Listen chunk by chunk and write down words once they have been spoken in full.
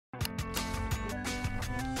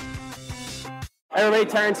Hey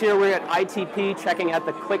everybody, Terrence here. We're at ITP checking out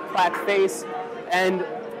the Clack-Clack FACE, and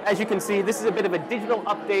as you can see, this is a bit of a digital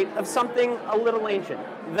update of something a little ancient,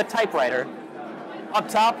 the typewriter. Up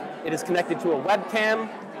top, it is connected to a webcam,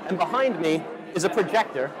 and behind me is a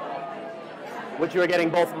projector, which you are getting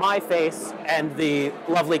both my face and the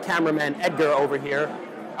lovely cameraman Edgar over here,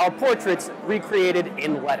 our portraits recreated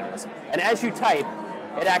in letters. And as you type,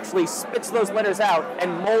 it actually spits those letters out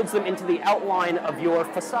and molds them into the outline of your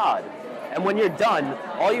facade. And when you're done,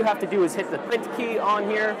 all you have to do is hit the print key on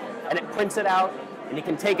here, and it prints it out, and you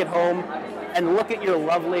can take it home and look at your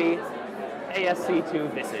lovely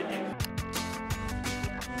ASC2 visage.